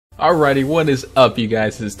Alrighty, what is up, you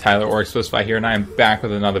guys? This is Tyler or Xplicify here, and I am back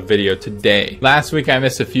with another video today. Last week I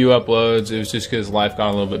missed a few uploads. It was just because life got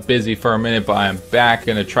a little bit busy for a minute, but I am back.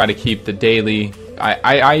 Gonna try to keep the daily.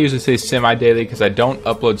 I usually say semi-daily because I don't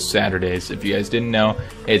upload Saturdays. If you guys didn't know,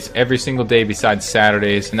 it's every single day besides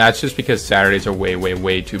Saturdays, and that's just because Saturdays are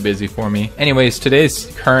way too busy for me. Anyways, today's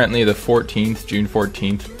currently the 14th, June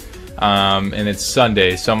 14th, and it's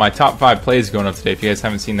Sunday. So my top 5 plays going up today. If you guys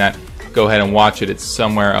haven't seen that, go ahead and watch it. It's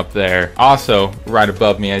somewhere up there. Also, right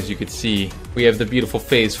above me, as you can see, we have the beautiful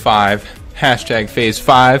Phase 5. Hashtag Phase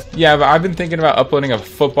 5. Yeah, but I've been thinking about uploading a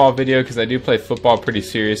football video because I do play football pretty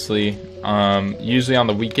seriously. Usually on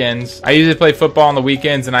the weekends. I usually play football on the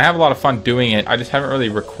weekends, and I have a lot of fun doing it. I just haven't really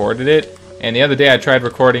recorded it. And the other day I tried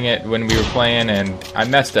recording it when we were playing, and I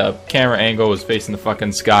messed up. Camera angle was facing the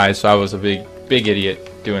fucking sky, so I was a big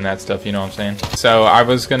idiot doing that stuff, you know what I'm saying? So I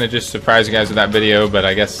was gonna just surprise you guys with that video, but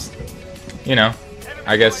I guess, you know,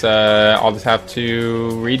 I'll just have to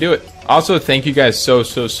redo it. Also, thank you guys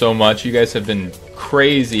so much. You guys have been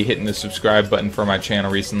crazy hitting the subscribe button for my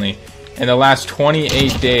channel recently. In the last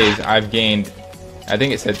 28 days, I've gained, I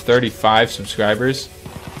think it said 35 subscribers,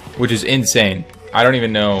 which is insane. I don't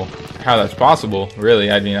even know how that's possible,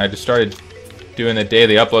 really. I mean, I just started doing the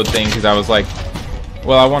daily upload thing because I was like,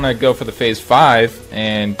 well, I want to go for the Phase 5,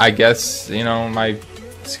 and I guess, you know, my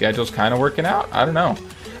schedule's kind of working out. I don't know.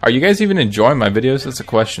 Are you guys even enjoying my videos? That's a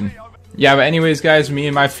question. Yeah, but anyways, guys, me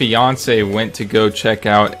and my fiance went to go check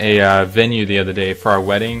out a venue the other day for our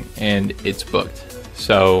wedding, and it's booked.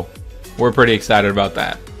 So we're pretty excited about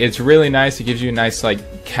that. It's really nice. It gives you a nice,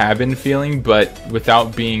 like, cabin feeling, but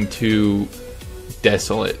without being too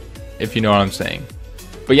desolate, if you know what I'm saying.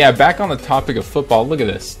 But yeah, back on the topic of football, look at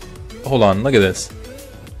this. Hold on, look at this.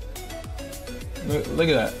 Look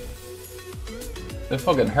at that. That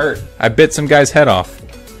fucking hurt. I bit some guy's head off.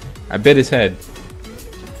 I bit his head.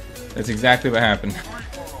 That's exactly what happened.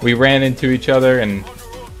 We ran into each other and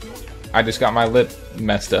I just got my lip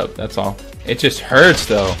messed up, that's all. It just hurts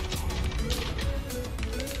though.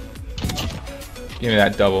 Give me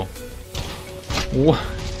that double. What?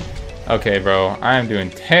 Okay, bro, I am doing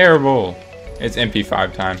terrible. It's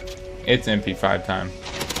MP5 time. It's MP5 time.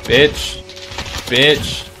 Bitch.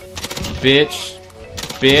 Bitch. Bitch.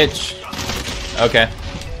 Bitch. Okay.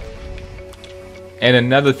 And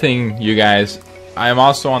another thing, you guys, I am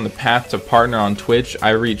also on the path to partner on Twitch.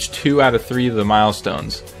 I reached 2 out of 3 of the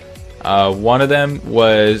milestones. One of them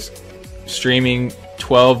was streaming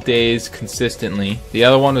 12 days consistently. The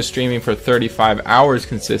other one was streaming for 35 hours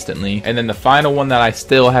consistently. And then the final one that I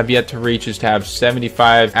still have yet to reach is to have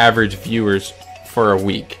 75 average viewers for a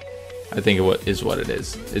week. I think it is what it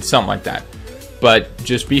is. It's something like that. But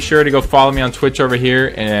just be sure to go follow me on Twitch over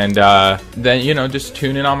here, and then, you know, just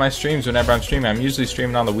tune in on my streams whenever I'm streaming. I'm usually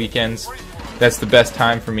streaming on the weekends. That's the best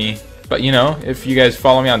time for me. But, you know, if you guys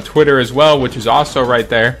follow me on Twitter as well, which is also right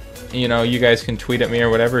there, you know, you guys can tweet at me or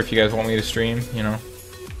whatever if you guys want me to stream, you know,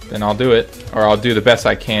 then I'll do it. Or I'll do the best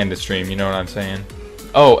I can to stream, you know what I'm saying?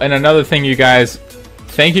 Oh, and another thing, you guys,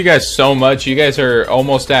 thank you guys so much. You guys are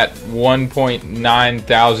almost at 1.9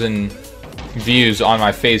 thousand views on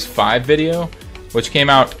my Phase 5 video, which came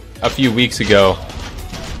out a few weeks ago,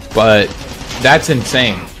 but that's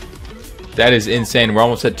insane. That is insane. We're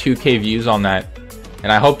almost at 2K views on that,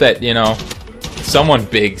 and I hope that, you know, someone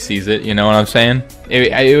big sees it, you know what I'm saying?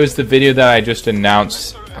 It was the video that I just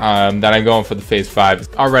announced that I'm going for the Phase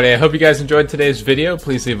 5. Alrighty, I hope you guys enjoyed today's video.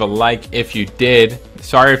 Please leave a like if you did.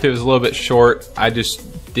 Sorry if it was a little bit short. I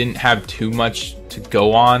just didn't have too much to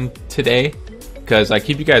go on today, because I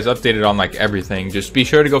keep you guys updated on like everything. Just be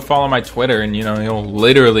sure to go follow my Twitter, and you know, you'll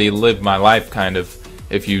literally live my life kind of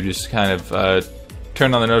if you just kind of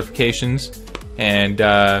turn on the notifications and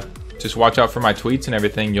just watch out for my tweets and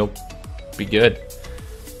everything. You'll be good.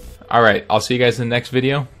 Alright, I'll see you guys in the next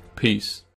video. Peace.